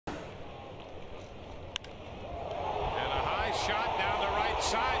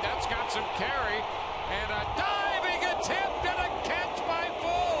some carry, and a diving attempt and a catch by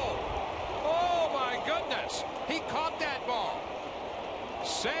Full. Oh my goodness, he caught that ball.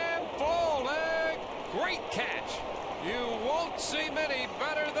 Sam Full, a great catch. You won't see many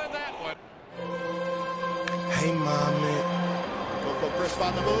better than that one. Hey, mommy. Coco Crisp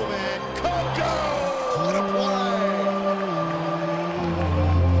on the move, and Coco! What a play!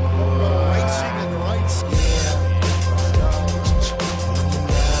 Racing and rights.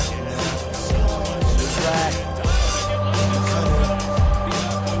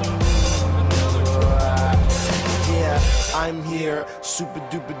 I'm here, super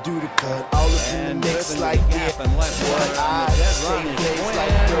duper duper cut. All up in the mix like yeah. What I say plays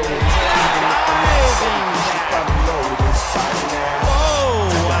like those. Even if I'm not saying, you should probably know this by now.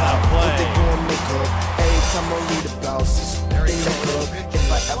 Whoa, what a play. What they gon' make up? Every time I read about this, they look up. If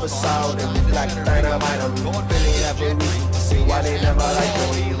I ever saw them, like dynamite, I'm really have a reason to say why they never like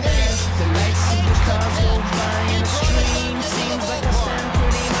me. The lights of the cars go by in a stream. Seems like I stand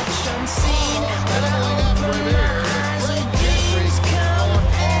pretty much unseen, but I open my eyes and dreams come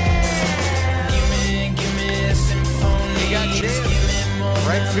in. Give me a symphony. He got chance.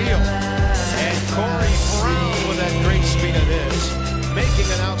 Right field. And Corey Brown with that great speed of his, making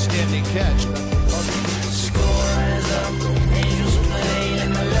an outstanding catch. Score is up, angels play,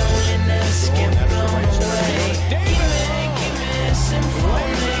 and my loneliness get blown away. Give me a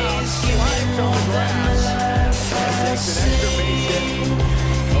symphony. Give me more than the life I see.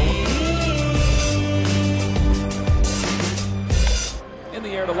 In the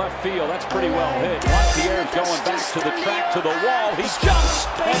air to left field, that's pretty well hit. Pierre's going back to the track, to the wall. He jumps,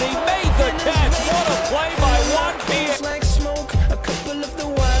 and he made the catch. What a play by Juan Pierre. Like smoke, a couple of the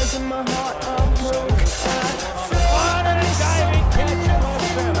wires in my heart are broke. I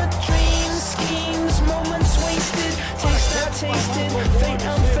nothing but dreams, schemes, moments wasted. Taste not tasted, fate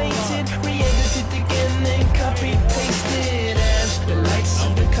unfated. Re-edited again, then copy-pasted. As the lights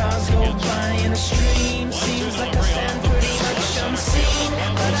of the cars go by in a stream, seems like I stand pretty much unseen,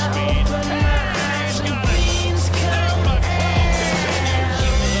 but I open my eyes and dreams come in.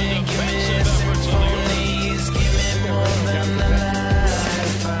 Give me symphonies, give me more than the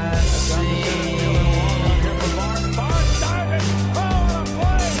life I see.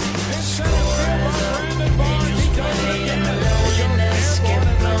 Scores up, angels play, and the loneliness get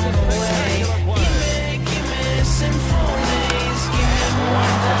blown away. Give me symphonies, give me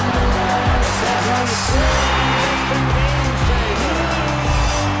more than the life I see.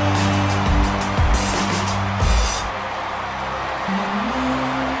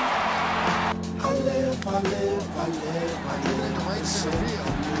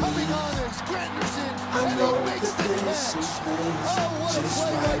 Coming on as Granderson, and he makes the catch. Oh, what a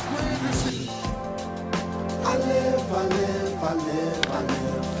play by Granderson. I live.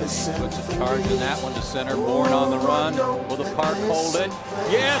 Puts the Cards in that one to center. Bourne on the run. Will the park hold it?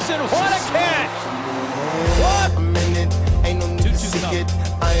 Yes, and what a catch! What? I'm in it, ain't no need to seek it.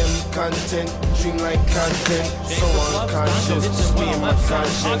 I am content, dream like content. So unconscious, me and my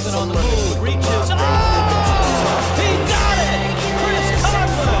conscience. On the move, reaches. Oh! He got it! Chris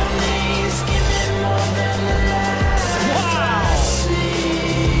Carson! Wow!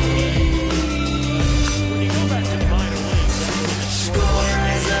 When you go back to the minor leagues,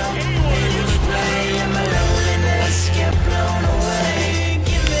 Scores up, angels play, and my loneliness get blown away.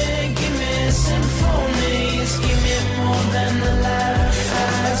 Give me symphonies, give me more than the life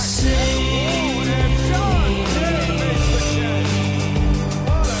I see.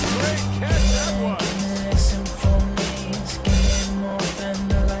 Symphonies, give me more than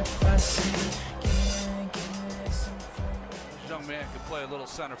the life I see. Give me Young man could play a little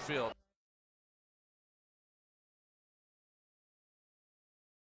center field.